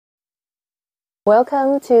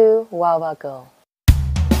Welcome to Wavago.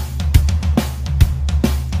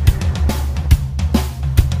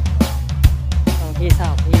 Oh, he's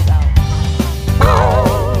out, he's out.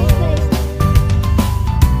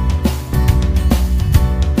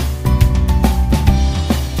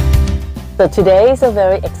 So today is a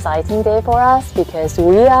very exciting day for us because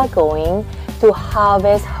we are going to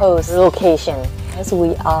Harvest Host location. As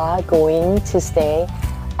we are going to stay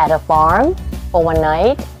at a farm for one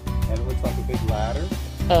night. And it looks like a big ladder.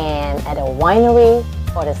 And at a winery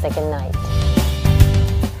for the second night.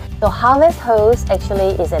 So Harvest Host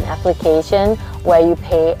actually is an application where you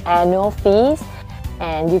pay annual fees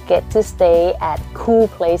and you get to stay at cool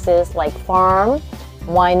places like farm,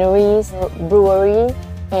 wineries, brewery,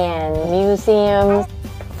 and museums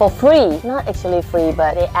for free. Not actually free,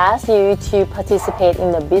 but they ask you to participate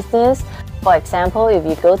in the business. For example, if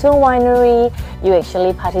you go to a winery, you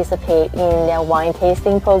actually participate in their wine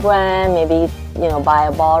tasting program, maybe buy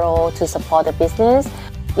a bottle to support the business.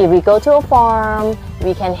 If we go to a farm,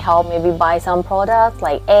 we can help maybe buy some products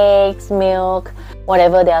like eggs, milk,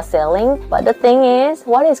 whatever they are selling. But the thing is,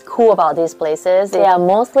 what is cool about these places, they are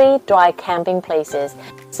mostly dry camping places.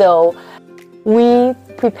 So we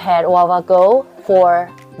prepared Wavago for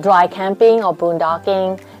dry camping or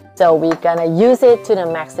boondocking. So we're gonna use it to the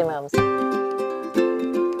maximum.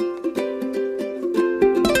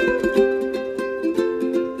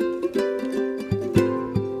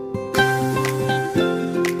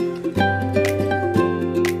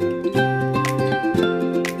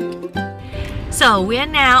 So we are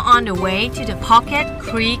now on the way to the Pocket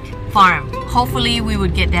Creek Farm. Hopefully we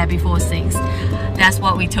would get there before 6. That's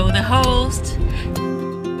what we told the host.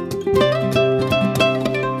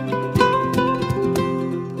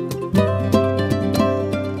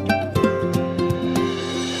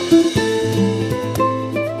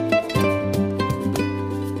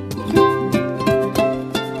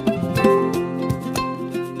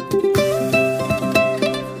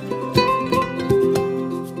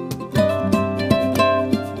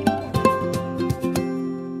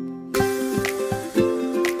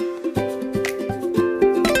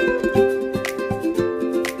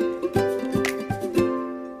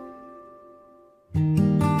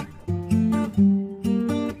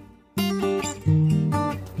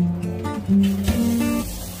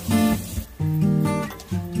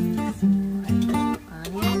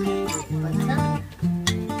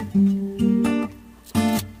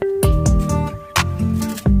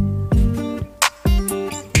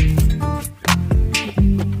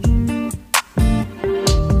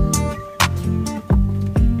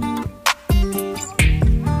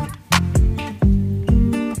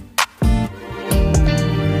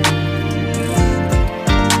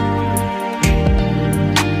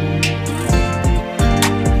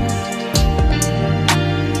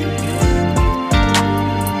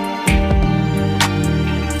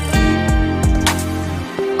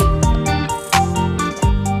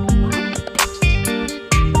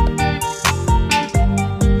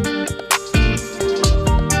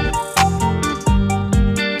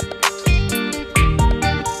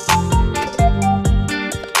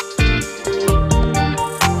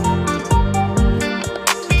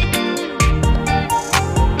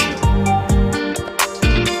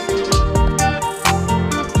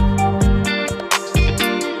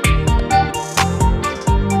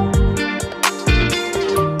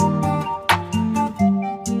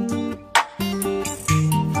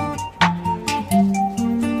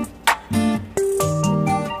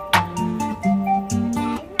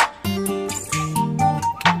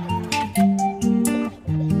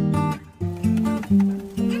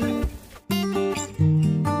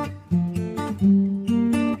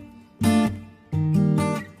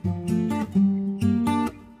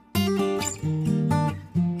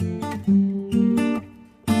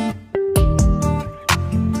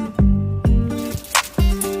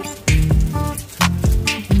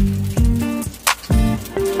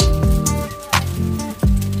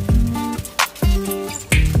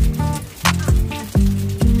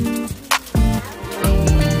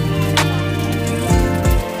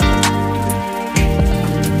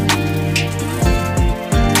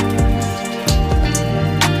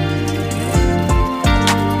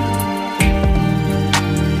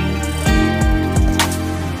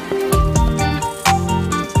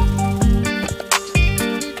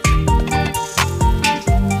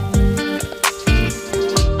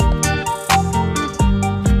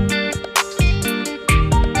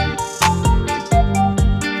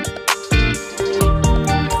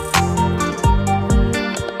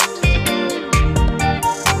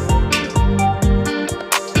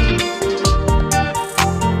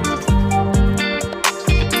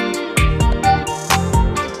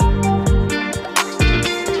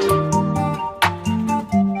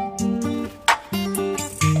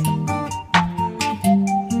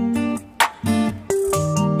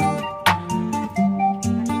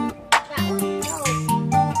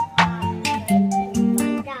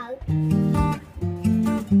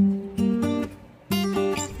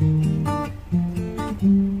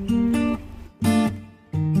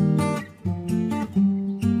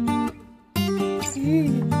 Thank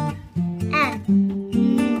you.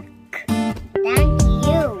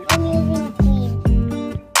 I'm using green.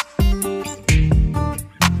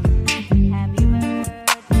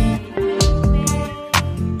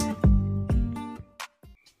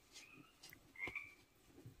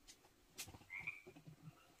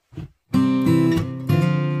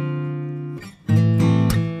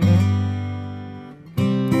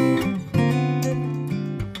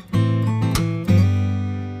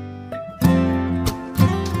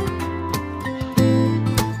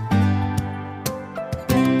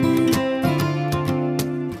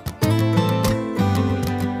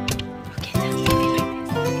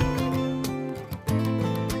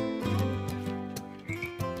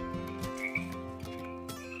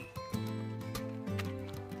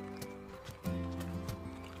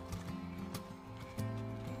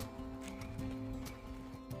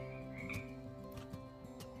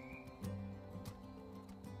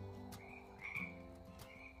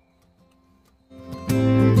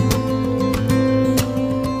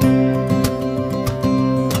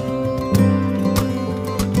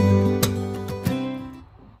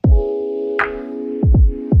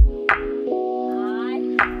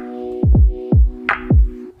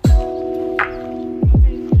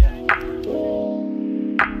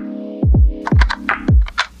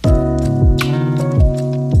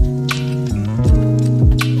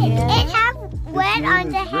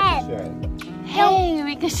 Happy birthday. Hey,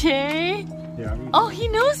 Ricochet. Yeah. Oh, he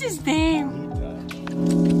knows his name.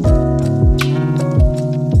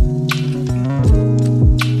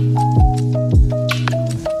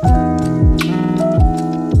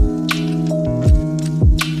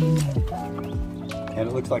 And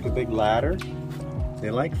it looks like a big ladder. They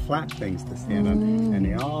like flat things to stand on, and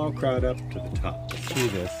they all crowd up to the top. Let's see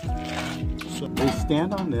this. So they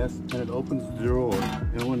stand on this, and it opens the door.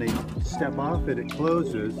 And when they step off it, it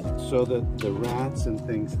closes so that the rats and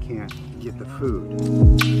things can't get the food.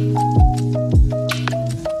 He's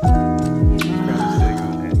kind of sitting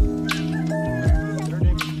on it. Her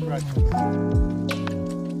name is Crutches.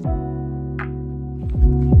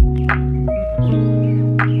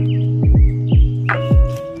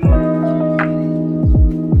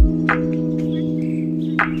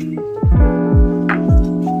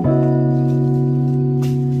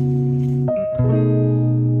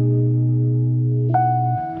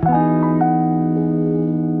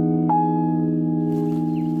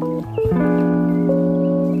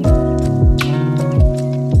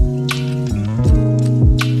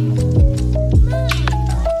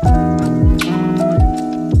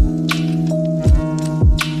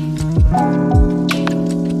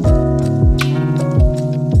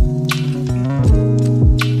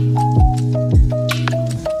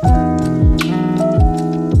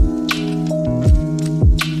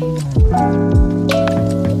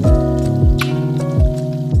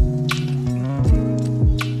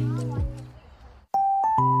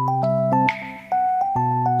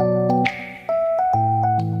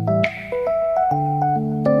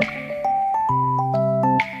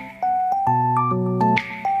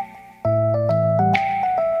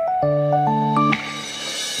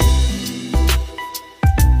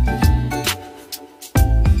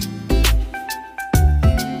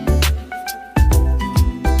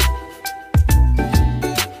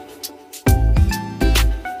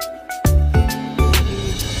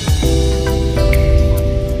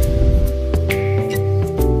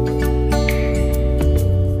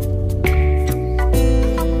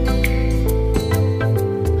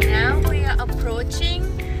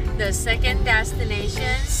 The second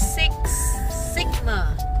destination,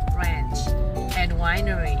 6Sigma Ranch and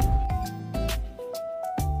Winery.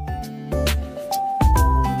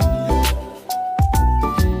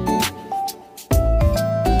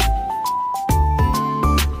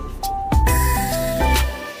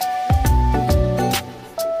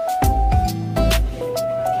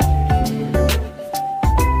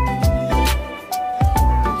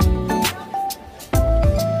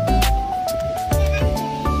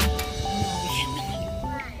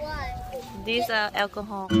 These are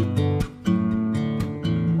alcohol.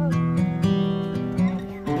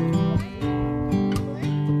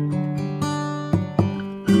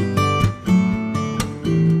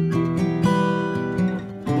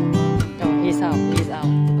 Oh, he's out. He's out.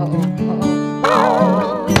 Uh-oh.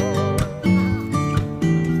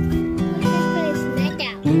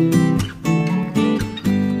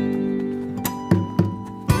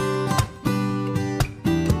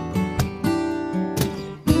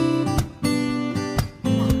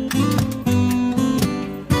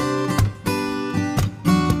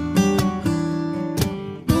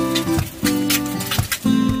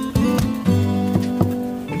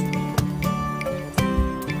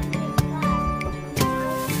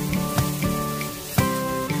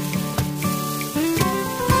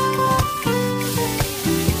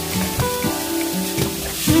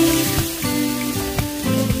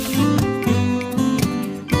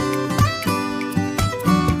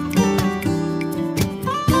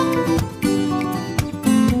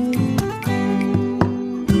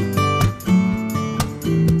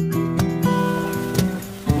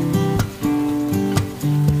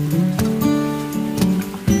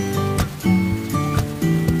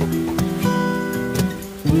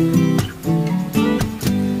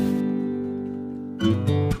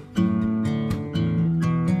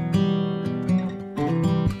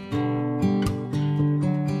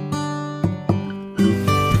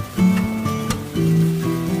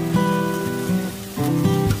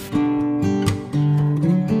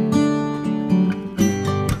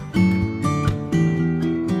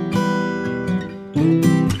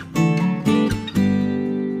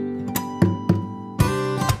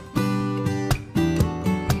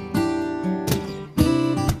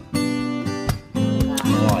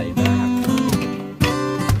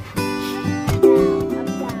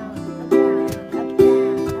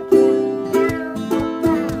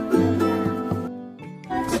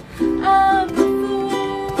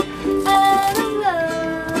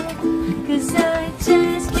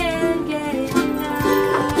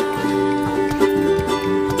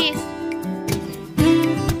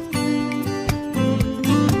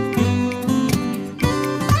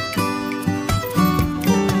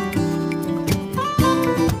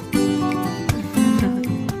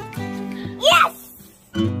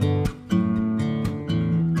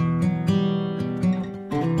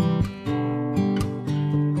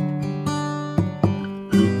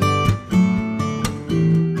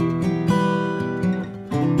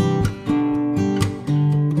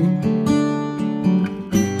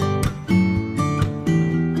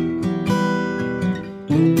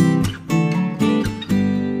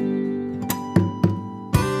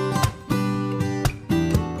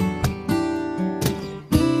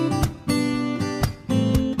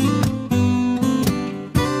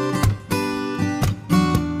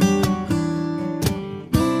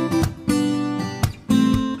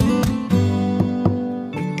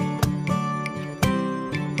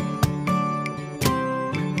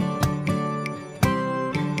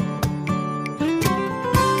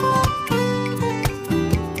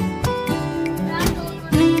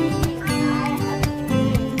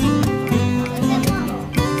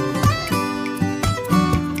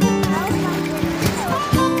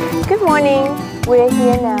 We're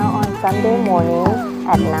here now on Sunday morning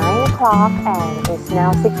at 9 o'clock and it's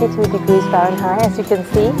now 62 degrees Fahrenheit as you can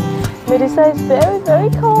see. Medusa is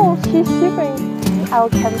very cold. She's shivering. Our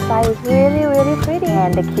campsite is really pretty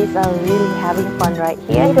and the kids are really having fun right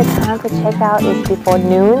here. The time for checkout is before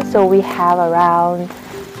noon, so we have around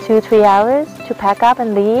 2-3 hours to pack up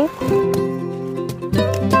and leave.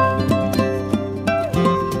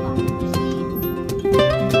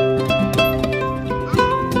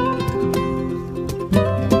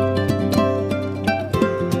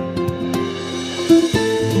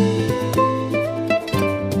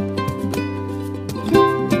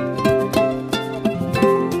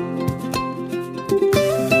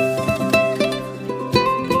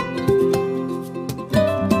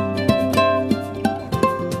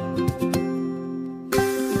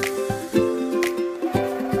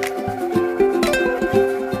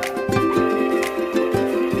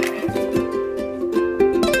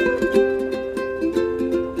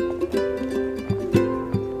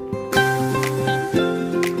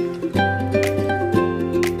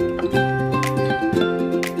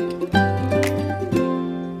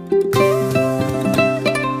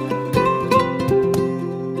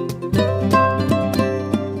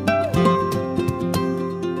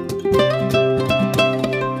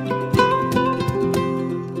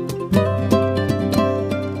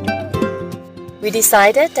 We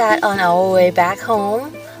decided that on our way back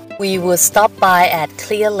home, we would stop by at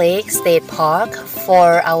Clear Lake State Park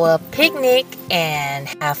for our picnic and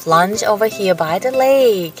have lunch over here by the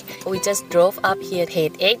lake. We just drove up here,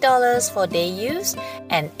 paid $8 for day use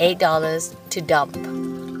and $8 to dump.